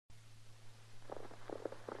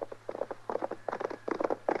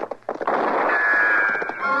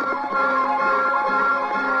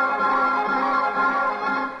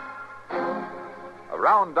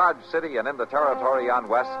Around Dodge City and in the territory on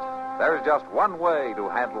west, there's just one way to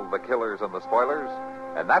handle the killers and the spoilers,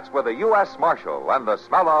 and that's with a U.S. Marshal and the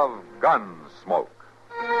smell of Gunsmoke.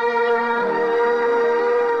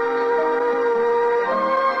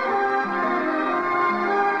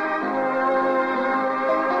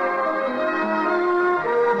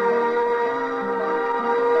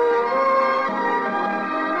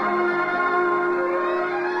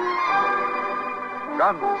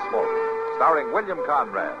 Gunsmoke, starring William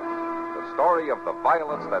Conrad. The story of the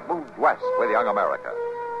violence that moved west with young America.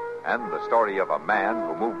 And the story of a man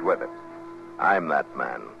who moved with it. I'm that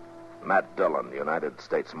man. Matt Dillon, United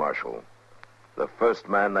States Marshal. The first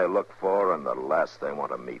man they look for and the last they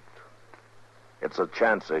want to meet. It's a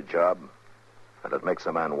chancy job, and it makes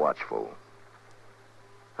a man watchful.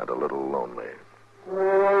 And a little lonely.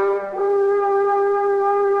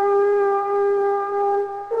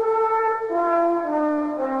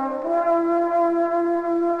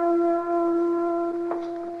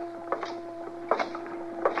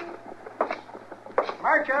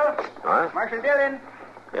 Marshal. Huh? Marshal Dillon.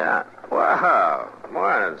 Yeah. Wow.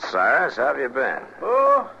 Morning, Cyrus. How have you been?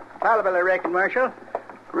 Oh, fallible, I reckon, Marshal.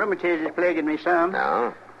 Rheumatism is plaguing me some.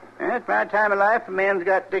 No? At my time of life, a man's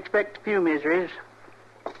got to expect a few miseries.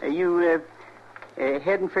 Are you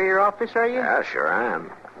heading for your office, are you? Yeah, sure I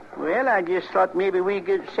am. Well, I just thought maybe we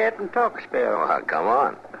could sit and talk a spell. Well, come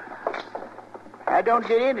on. I don't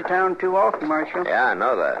get into town too often, Marshal. Yeah, I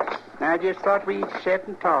know that. I just thought we'd sit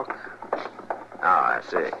and talk. Oh, I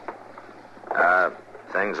see.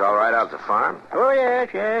 Things all right out the farm? Oh,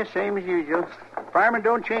 yes, same as usual. Farming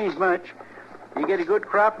don't change much. You get a good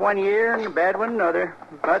crop one year and a bad one another.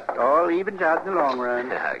 But all evens out in the long run.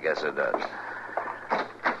 Yeah, I guess it does.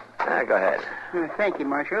 Go ahead. Thank you,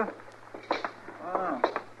 Marshal. Oh,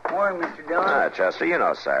 morning, Mr. Dillon. Chester, you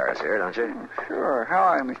know Cyrus here, don't you? Sure. How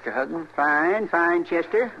are you, Mr. Hudson? Fine,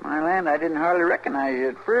 Chester. My land, I didn't hardly recognize you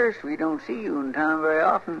at first. We don't see you in town very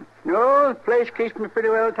often. No, the place keeps me pretty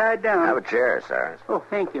well tied down. Have a chair, Cyrus. Oh,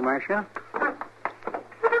 thank you, Marshal.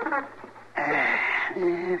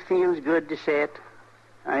 Feels good to sit.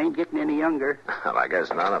 I ain't getting any younger. Well, I guess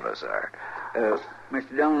none of us are.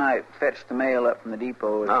 Mr. Dillon, I fetched the mail up from the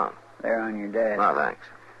depot. Oh. There on your desk. No, thanks.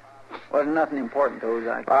 Wasn't nothing important,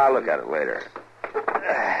 though. I'll look at it later.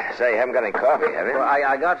 Say, you haven't got any coffee, have you? Well,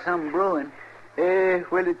 I got some brewing.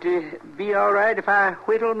 Will it be all right if I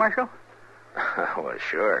whittle, Marshal? Well,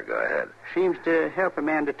 sure. Go ahead. Seems to help a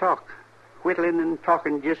man to talk. Whittling and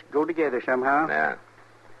talking just go together somehow. Yeah.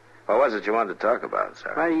 What was it you wanted to talk about,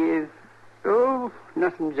 sir? Why,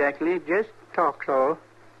 nothing exactly. Just talk's all.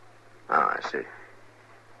 Oh, I see.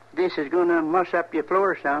 This is going to muss up your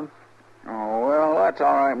floor some. Oh, well, that's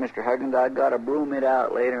all right, Mr. Huggins. I got to broom it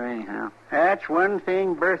out later anyhow. That's one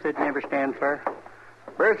thing Bertha'd never stand for.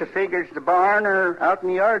 Bertha figures the barn or out in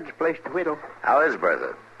the yard's a place to whittle. How is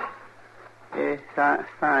Bertha?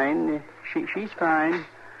 Fine. She's fine.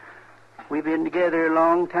 We've been together a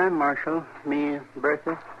long time, Marshal. Me and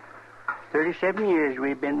Bertha. 37 years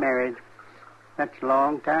we've been married. That's a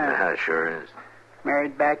long time. Yeah, sure is.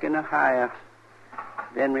 Married back in Ohio.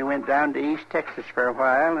 Then we went down to East Texas for a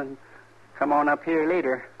while and come on up here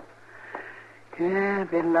later. Yeah,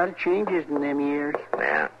 been a lot of changes in them years.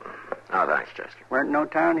 Yeah. Oh, thanks, Chester. Weren't no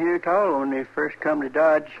town here at all when we first come to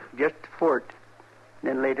Dodge. Just a fort.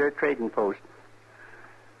 Then later a trading post.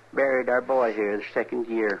 Buried our boy here the second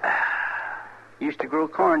year. Used to grow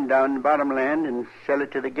corn down in the bottomland and sell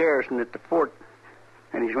it to the garrison at the fort.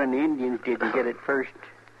 And it's when the Indians didn't get it first.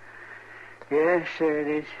 Yes, sir,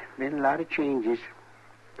 there's been a lot of changes.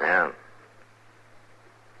 Yeah.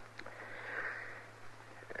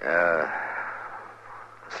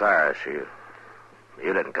 Cyrus, you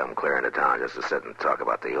didn't come clear into town just to sit and talk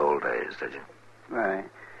about the old days, did you? Why,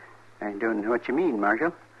 I don't know what you mean,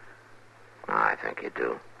 Marshal. Oh, I think you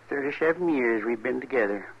do. 37 years we've been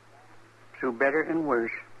together. Through better and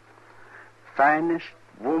worse. Finest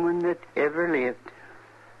woman that ever lived.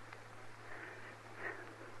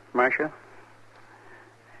 Marshal,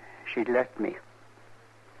 she left me.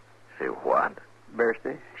 She what?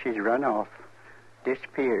 Bertha, she's run off.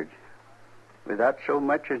 Disappeared. Without so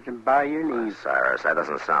much as to buy your leave. Cyrus, that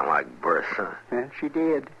doesn't sound like Bertha. Yeah, she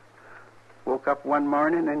did. Woke up one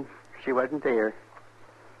morning and she wasn't there.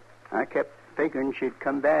 I kept figuring she'd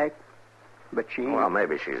come back, but she ain't. Well,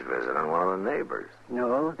 maybe she's visiting one of the neighbors.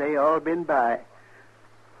 No, they all been by.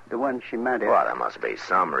 The one she might have. Well, there must be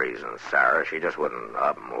some reason, Sarah. She just wouldn't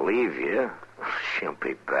up and leave you. She'll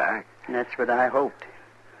be back. That's what I hoped.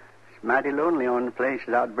 It's mighty lonely on the place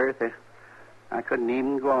without Bertha. I couldn't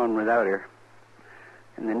even go on without her.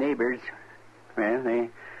 And the neighbors, well,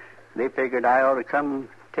 they figured I ought to come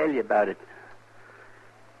tell you about it.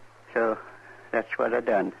 So that's what I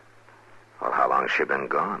done. Well, how long's she been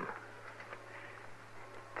gone?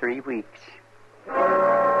 3 weeks.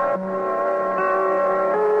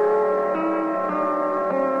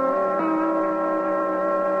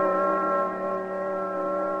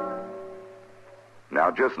 Now,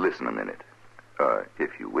 just listen a minute,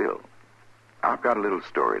 if you will. I've got a little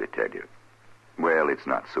story to tell you. Well, it's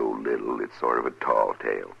not so little. It's sort of a tall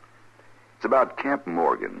tale. It's about Kemp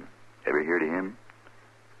Morgan. Ever heard of him?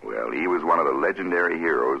 Well, he was one of the legendary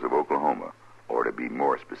heroes of Oklahoma, or to be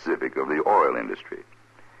more specific, of the oil industry.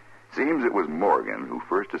 Seems it was Morgan who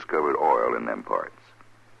first discovered oil in them parts.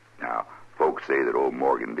 Now, folks say that old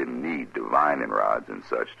Morgan didn't need divining rods and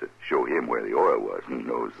such to show him where the oil was.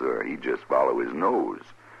 No, sir, he'd just follow his nose.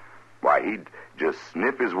 Why, he'd just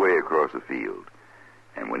sniff his way across a field.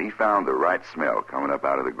 And when he found the right smell coming up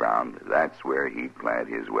out of the ground, that's where he'd plant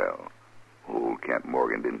his well. Old Kemp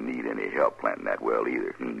Morgan didn't need any help planting that well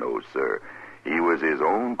either. No, sir. He was his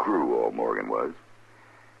own crew, old Morgan was.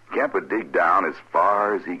 Kemp would dig down as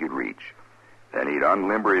far as he could reach. Then he'd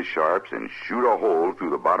unlimber his sharps and shoot a hole through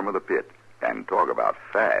the bottom of the pit. And talk about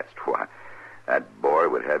fast. Why, that boy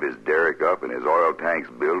would have his derrick up and his oil tanks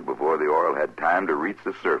built before the oil had time to reach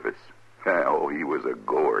the surface. Oh, he was a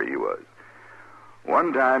goer, he was.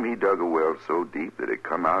 One time he dug a well so deep that it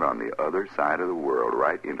come out on the other side of the world,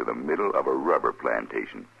 right into the middle of a rubber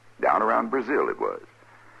plantation. Down around Brazil it was.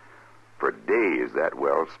 For days that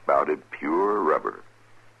well spouted pure rubber.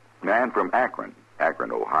 Man from Akron,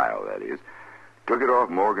 Ohio, that is, took it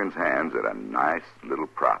off Morgan's hands at a nice little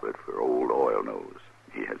profit for old Oil Nose.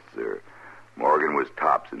 Yes, sir. Morgan was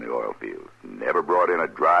tops in the oil field. Never brought in a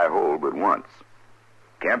dry hole but once.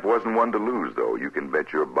 Kemp wasn't one to lose, though. You can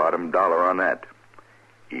bet your bottom dollar on that.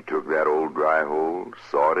 He took that old dry hole,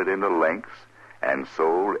 sawed it into lengths, and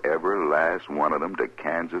sold every last one of them to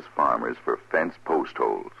Kansas farmers for fence post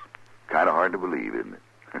holes. Kind of hard to believe, isn't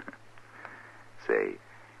it? Say,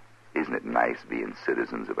 isn't it nice being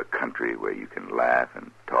citizens of a country where you can laugh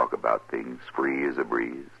and talk about things free as a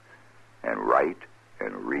breeze, and write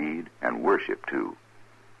and read and worship, too?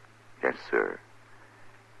 Yes, sir.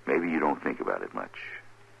 Maybe you don't think about it much,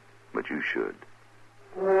 but you should.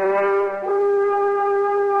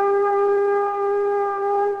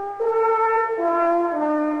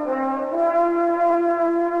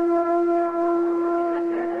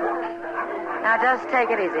 Now, just take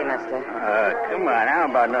it easy, mister. Come on. How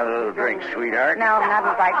about another little drink, sweetheart? No, not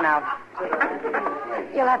a bite now.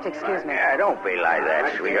 You'll have to excuse me. Yeah, don't be like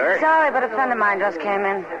that, sweetheart. Sorry, but a friend of mine just came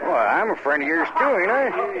in. Well, I'm a friend of yours, too, ain't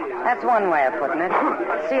I? That's one way of putting it.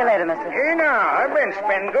 See you later, mister. Hey, now, I've been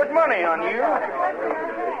spending good money on you.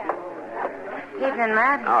 Evening,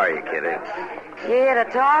 Matt. How are you, Kitty? You here to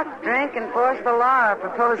talk, drink, and force the law or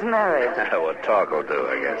propose marriage? Well, talk will do,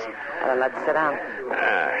 I guess. Well, let's sit down.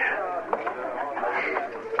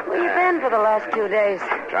 Where you been for the last 2 days?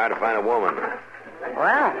 Trying to find a woman.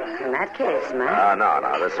 Well, in that case, Matt.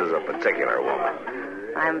 No, this is a particular woman.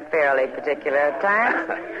 I'm fairly particular at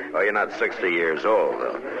times. Well, you're not 60 years old,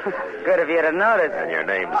 though. Good of you to notice. And your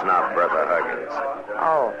name's not Bertha Huggins.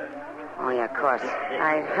 Oh, yeah, of course.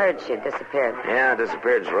 I heard she'd disappeared. Yeah,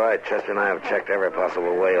 disappeared's right. Chester and I have checked every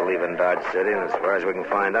possible way of leaving Dodge City, and as far as we can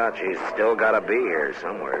find out, she's still got to be here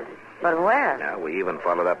somewhere. But where? Yeah, we even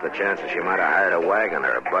followed up the chances she might have hired a wagon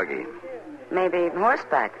or a buggy. Maybe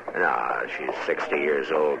horseback. No, she's 60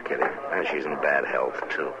 years old, Kitty. And she's in bad health,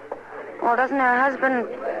 too. Well, doesn't her husband...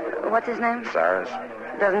 What's his name? Cyrus?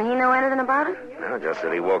 Doesn't he know anything about it? No, just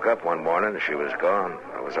that he woke up one morning and she was gone.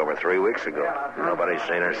 It was over 3 weeks ago. Nobody's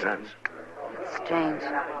seen her since. Strange.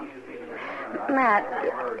 Matt,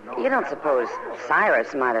 you don't suppose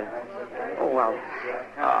Cyrus might have... Well...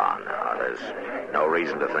 Oh, no, there's no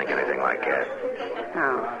reason to think anything like that.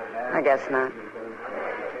 No, I guess not.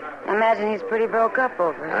 I imagine he's pretty broke up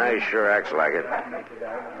over it. He sure acts like it.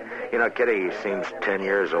 You know, Kitty, he seems 10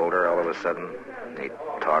 years older all of a sudden. He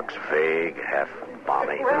talks vague, half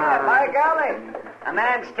balmy. Well, by golly, a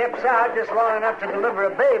man steps out just long enough to deliver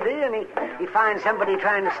a baby, and he finds somebody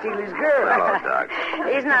trying to steal his girl. Hello, Doc.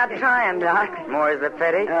 He's not trying, Doc. More's the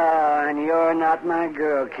pity. Oh, and you're not my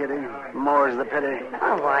girl, Kitty. More's the pity.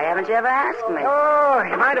 Oh, why haven't you ever asked me? Oh,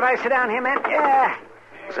 you mind if I sit down here, man? Yeah.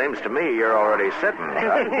 Seems to me you're already sitting,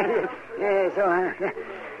 Doc.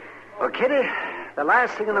 Well, Kitty, the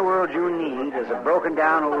last thing in the world you need is a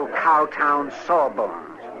broken-down old cowtown sawbones.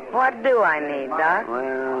 What do I need, Doc?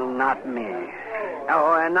 Well, not me.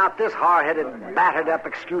 Oh, and not this hard-headed, battered-up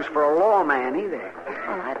excuse for a lawman, either.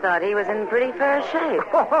 Well, I thought he was in pretty fair shape.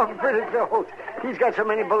 Oh, pretty close. He's got so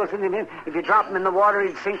many bullets in him, if you drop him in the water,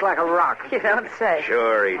 he'd sink like a rock. You don't say.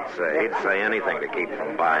 Sure, he'd say anything to keep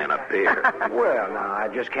from buying a beer. Well, now, I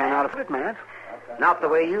just can't out of it, Matt. Not the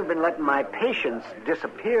way you've been letting my patients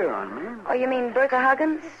disappear on me. Oh, you mean Bertha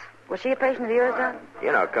Huggins? Was she a patient of yours, Doc?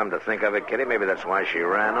 You know, come to think of it, Kitty, maybe that's why she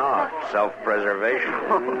ran off.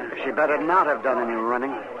 Self-preservation. She better not have done any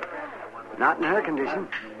running. Not in her condition.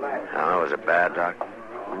 Oh, was it bad, Doc?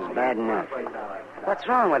 It was bad enough. What's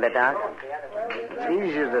wrong with it, Doc? It's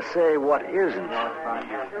easier to say what isn't.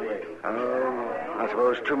 Oh, I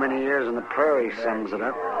suppose too many years in the prairie sums it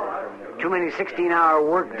up. Too many 16-hour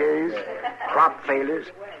work days, crop failures,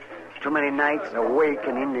 too many nights awake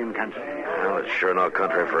in Indian country. Well, it's sure no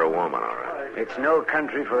country for a woman, all right. It's no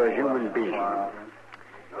country for a human being.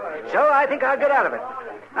 So I think I'll get out of it.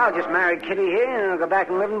 I'll just marry Kitty here and I'll go back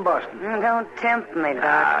and live in Boston. Don't tempt me,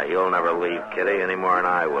 Doc. You'll never leave, Kitty, any more than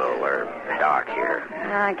I will, or Doc here.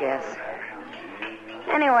 I guess.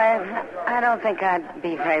 Anyway, I don't think I'd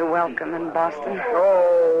be very welcome in Boston.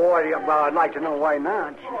 Oh, well, I'd like to know why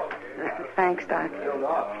not. Thanks, Doc.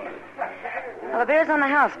 Well, the beer's on the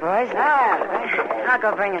house, boys. I'll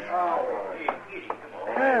go bring it.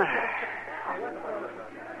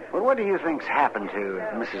 Well, what do you think's happened to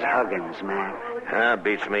Mrs. Huggins, man?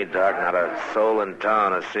 Beats me, Doc. Not a soul in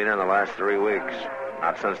town has seen her in the last 3 weeks.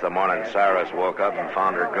 Not since the morning Cyrus woke up and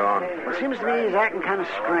found her gone. Well, it seems to me he's acting kind of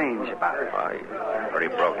strange about it. Well, he's pretty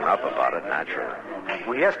broken up about it, naturally.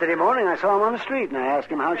 Well, yesterday morning I saw him on the street and I asked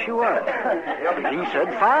him how she was. He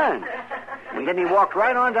said fine. And then he walked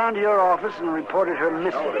right on down to your office and reported her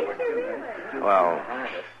missing. Well,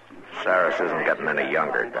 Cyrus isn't getting any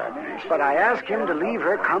younger, Doc. But I asked him to leave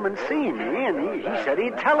her come and see me, and he said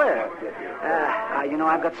he'd tell her.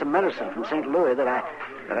 I've got some medicine from St. Louis that I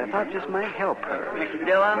thought just might help her. Mr.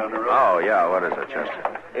 Dillon? Oh, yeah, what is it,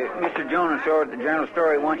 Chester? Mr. Jonas over at the Journal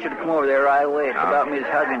Story wants you to come over there right away. It's about Miss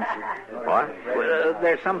Huggins. What? Well,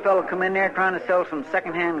 there's some fellow come in there trying to sell some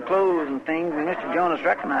second-hand clothes and things, and Mr. Jonas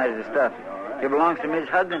recognizes the stuff. It belongs to Miss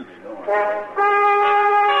Huggins.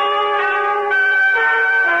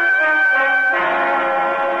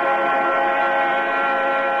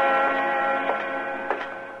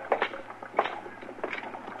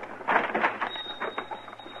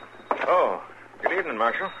 Oh, good evening,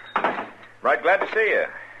 Marshal. Right glad to see you.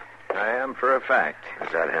 I am for a fact.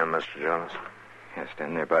 Is that him, Mr. Jonas? Yeah,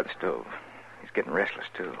 standing there by the stove. He's getting restless,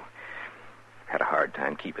 too. Had a hard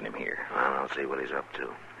time keeping him here. Well, I'll see what he's up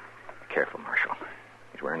to. Careful, Marshal.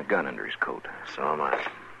 He's wearing a gun under his coat. So am I.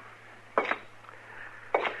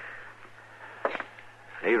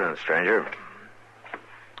 Evening, stranger.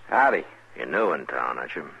 Howdy. You're new in town,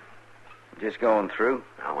 aren't you? Just going through?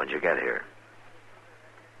 Now, when'd you get here?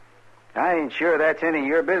 I ain't sure that's any of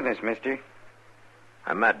your business, mister.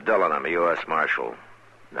 I'm Matt Dillon. I'm a U.S. Marshal.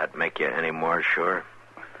 That make you any more sure?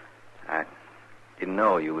 I didn't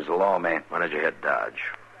know you was a lawman. When did you hit Dodge?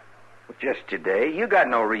 Just today. You got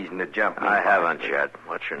no reason to jump me. I haven't yet.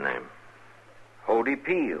 What's your name? Hody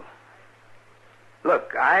Peel.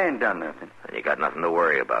 Look, I ain't done nothing. And you got nothing to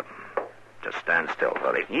worry about. Just stand still,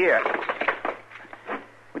 buddy. Yeah.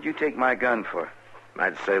 What'd you take my gun for?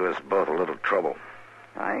 Might save us both a little trouble.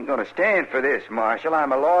 I ain't gonna stand for this, Marshal.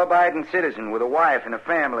 I'm a law-abiding citizen with a wife and a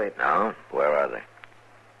family. No? Where are they?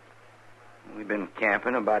 We've been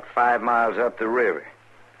camping about 5 miles up the river.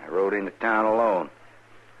 I rode into town alone.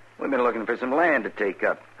 We've been looking for some land to take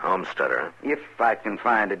up. Homesteader, huh? If I can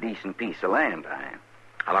find a decent piece of land, I am.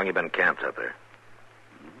 How long you been camped up there?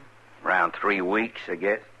 Around 3 weeks, I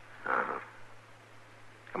guess. Uh-huh.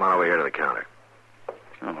 Come on over here to the counter.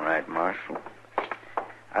 All right, Marshal.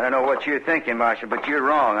 I don't know what you're thinking, Marshal, but you're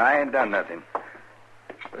wrong. I ain't done nothing.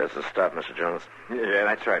 There's the stuff, Mr. Jones. Yeah,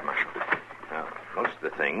 that's right, Marshal. Now, most of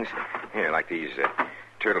the things, here, like these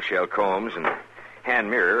turtle shell combs and the hand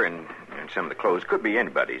mirror and some of the clothes, could be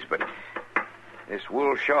anybody's, but this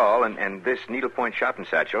wool shawl and this needlepoint shopping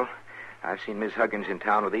satchel, I've seen Miss Huggins in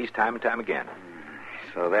town with these time and time again.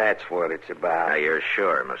 So that's what it's about. Now, you're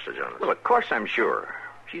sure, Mr. Jonas? Well, of course I'm sure.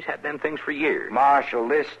 She's had them things for years. Marshal,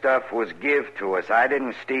 this stuff was give to us. I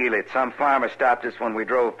didn't steal it. Some farmer stopped us when we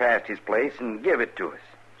drove past his place and give it to us.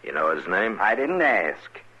 You know his name? I didn't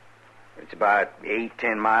ask. It's about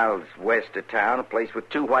 8-10 miles west of town, a place with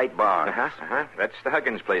 2 white barns. That's the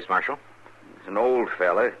Huggins place, Marshal. He's an old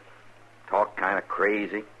fella. Talked kind of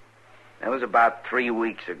crazy. That was about 3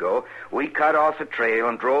 weeks ago. We cut off the trail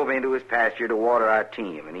and drove into his pasture to water our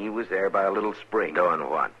team, and he was there by a little spring. Doing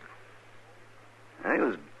what? He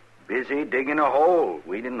was busy digging a hole.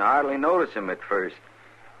 We didn't hardly notice him at first.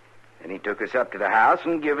 Then he took us up to the house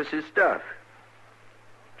and gave us his stuff.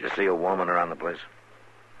 Did you see a woman around the place?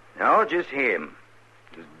 No, just him.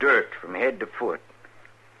 It was dirt from head to foot.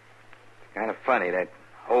 Kind of funny, that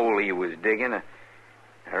hole he was digging. I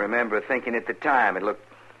remember thinking at the time it looked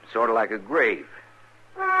sort of like a grave.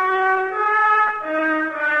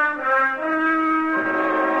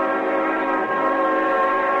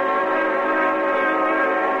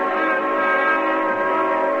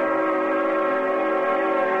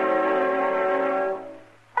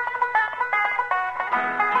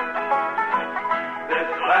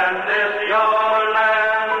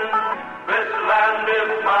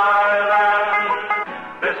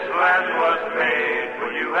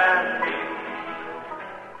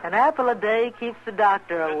 An apple a day keeps the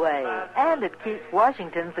doctor away, and it keeps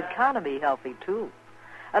Washington's economy healthy, too.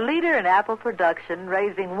 A leader in apple production,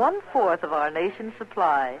 raising 1/4 of our nation's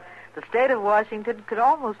supply, the state of Washington could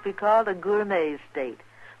almost be called a gourmet state,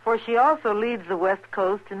 for she also leads the West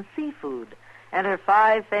Coast in seafood, and her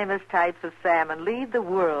 5 famous types of salmon lead the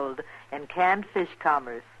world in canned fish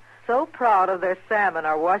commerce. So proud of their salmon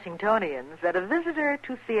are Washingtonians that a visitor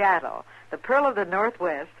to Seattle, the pearl of the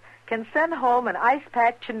Northwest, can send home an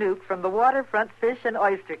ice-packed Chinook from the Waterfront Fish and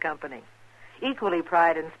Oyster Company. Equally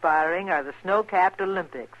pride-inspiring are the snow-capped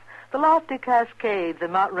Olympics, the lofty Cascades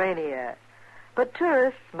and Mount Rainier. But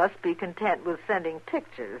tourists must be content with sending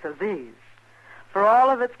pictures of these. For all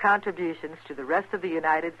of its contributions to the rest of the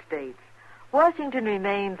United States, Washington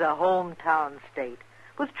remains a hometown state,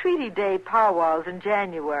 with Treaty Day powwows in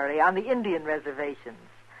January on the Indian reservations,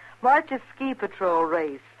 March's ski patrol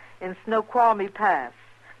race in Snoqualmie Pass,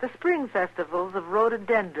 the spring festivals of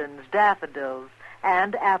rhododendrons, daffodils,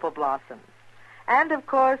 and apple blossoms, and, of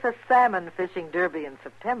course, a salmon fishing derby in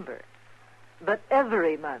September. But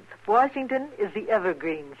every month, Washington is the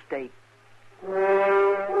evergreen state.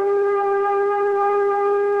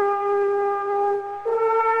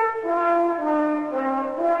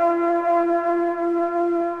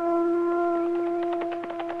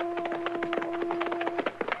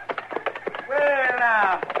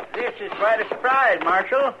 This is quite a surprise,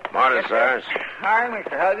 Marshal. Morning, sirs. Hi,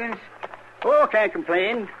 Mr. Huggins. Oh, can't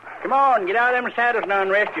complain. Come on, get out of them saddles now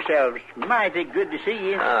and rest yourselves. Mighty good to see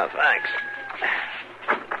you. Oh, thanks.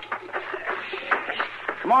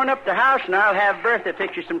 Come on up to the house and I'll have Bertha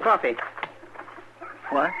fix you some coffee.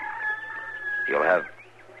 What? You'll have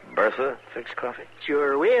Bertha fix coffee?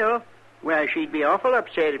 Sure will. Well, she'd be awful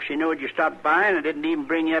upset if she knowed you stopped by and I didn't even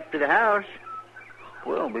bring you up to the house.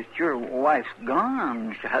 Well, but your wife's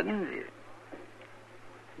gone, Mr. Huggins.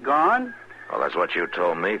 Gone? Well, that's what you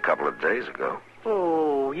told me a couple of days ago.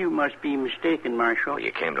 Oh, you must be mistaken, Marshal. Well,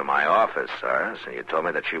 you came to my office, Cyrus, and you told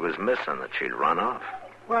me that she was missing, that she'd run off.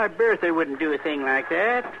 Why, Bertha wouldn't do a thing like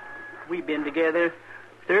that. We've been together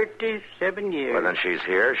 37 years. Well, then she's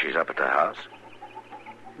here. She's up at the house.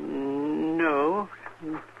 No,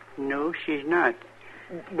 she's not.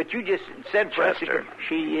 But you just said for Chester. us...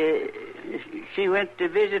 She went to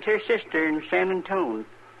visit her sister in San Antonio.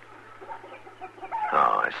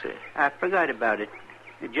 Oh, I see. I forgot about it.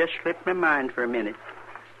 It just slipped my mind for a minute.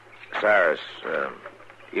 Cyrus,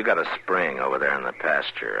 you got a spring over there in the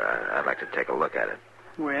pasture. I'd like to take a look at it.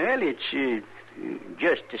 Well, it's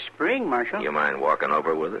just a spring, Marshal. You mind walking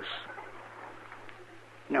over with us?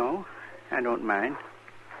 No, I don't mind.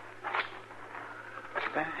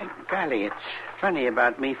 By golly, it's funny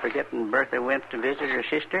about me forgetting Bertha went to visit her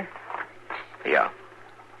sister. Yeah.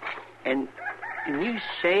 And you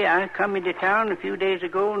say I come into town a few days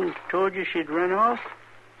ago and told you she'd run off?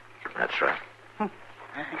 That's right. By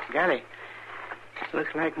golly,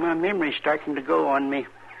 looks like my memory's starting to go on me.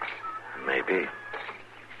 Maybe.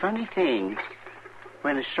 Funny thing.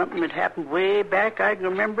 When it's something that happened way back, I can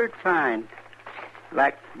remember it fine.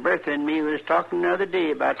 Like Bertha and me was talking the other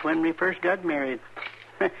day about when we first got married.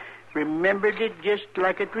 Remembered it just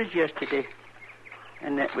like it was yesterday.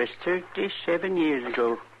 And that was 37 years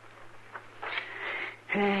ago.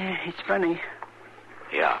 It's funny.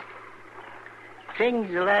 Yeah.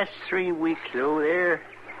 Things the last 3 weeks, though, they're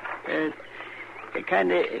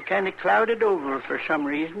kind of clouded over for some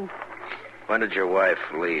reason. When did your wife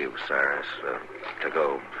leave, Cyrus, to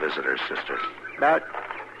go visit her sister? About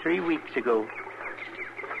 3 weeks ago.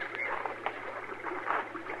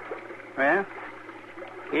 Well,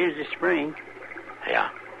 here's the spring. Yeah.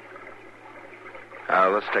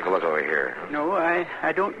 Let's take a look over here. No,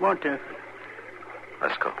 I don't want to.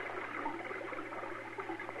 Let's go.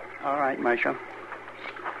 All right, Marshal.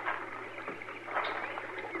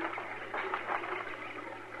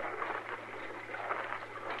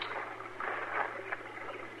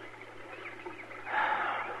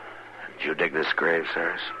 Did you dig this grave,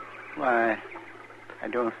 Cyrus? Why, I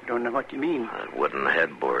don't know what you mean. That wooden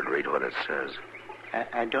headboard. Read what it says.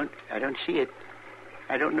 I don't see it.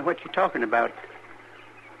 I don't know what you're talking about.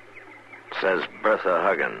 It says Bertha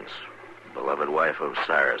Huggins, beloved wife of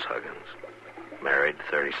Cyrus Huggins. Married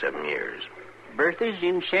 37 years. Bertha's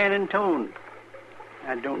in San Antone.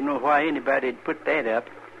 I don't know why anybody'd put that up.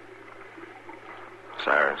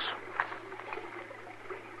 Cyrus,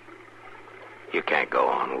 you can't go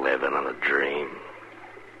on living in a dream.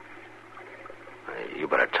 You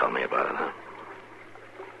better tell me about it, huh?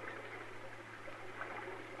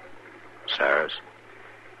 Cyrus?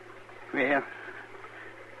 Well,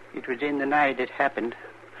 it was in the night it happened.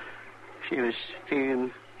 She was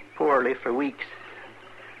feeling poorly for weeks.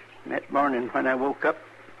 And that morning when I woke up,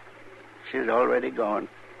 she was already gone.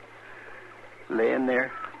 Laying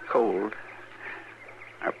there, cold.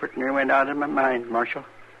 I pretty near went out of my mind, Marshal.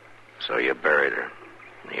 So you buried her.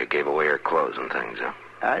 You gave away her clothes and things, huh?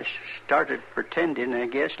 I started pretending, I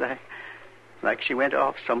guess, like she went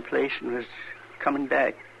off someplace and was coming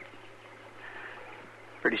back.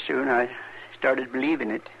 Pretty soon I started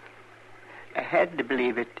believing it. I had to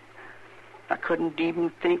believe it. I couldn't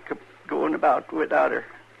even think of going about without her.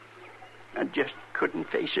 I just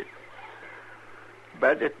couldn't face it.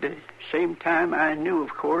 But at the same time, I knew,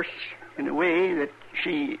 of course, in a way that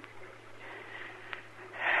she...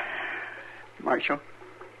 Marshal?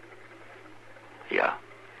 Yeah?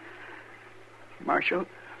 Marshal,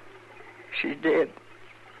 she's dead.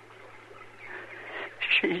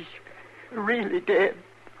 She's really dead.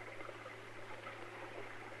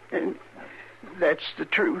 And that's the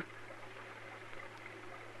truth.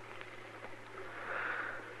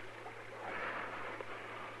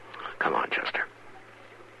 Come on, Chester.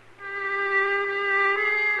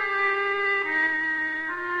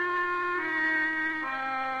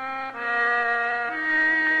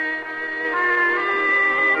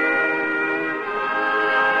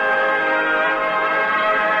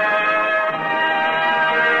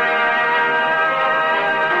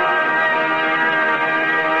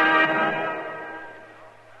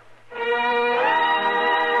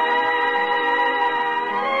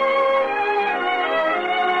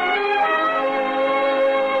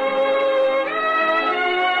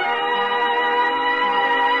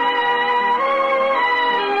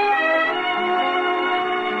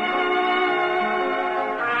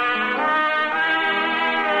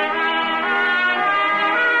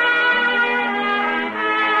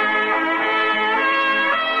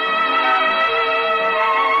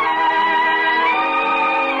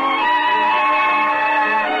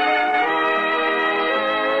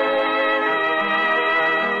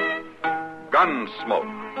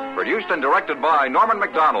 Gunsmoke, produced and directed by Norman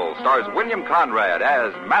Macdonald, stars William Conrad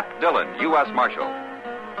as Matt Dillon, U.S. Marshal.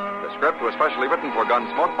 The script was specially written for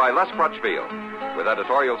Gunsmoke by Les Crutchfield, with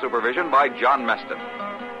editorial supervision by John Meston.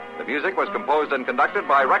 The music was composed and conducted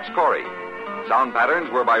by Rex Corey. Sound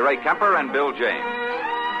patterns were by Ray Kemper and Bill James.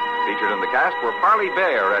 Featured in the cast were Parley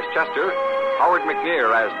Bear as Chester, Howard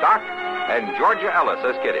McNear as Doc, and Georgia Ellis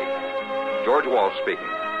as Kitty. George Walsh speaking.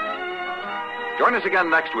 Join us again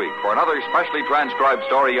next week for another specially transcribed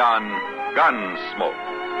story on Gunsmoke.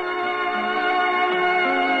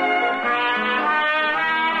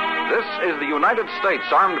 This is the United States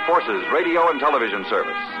Armed Forces Radio and Television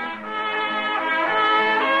Service.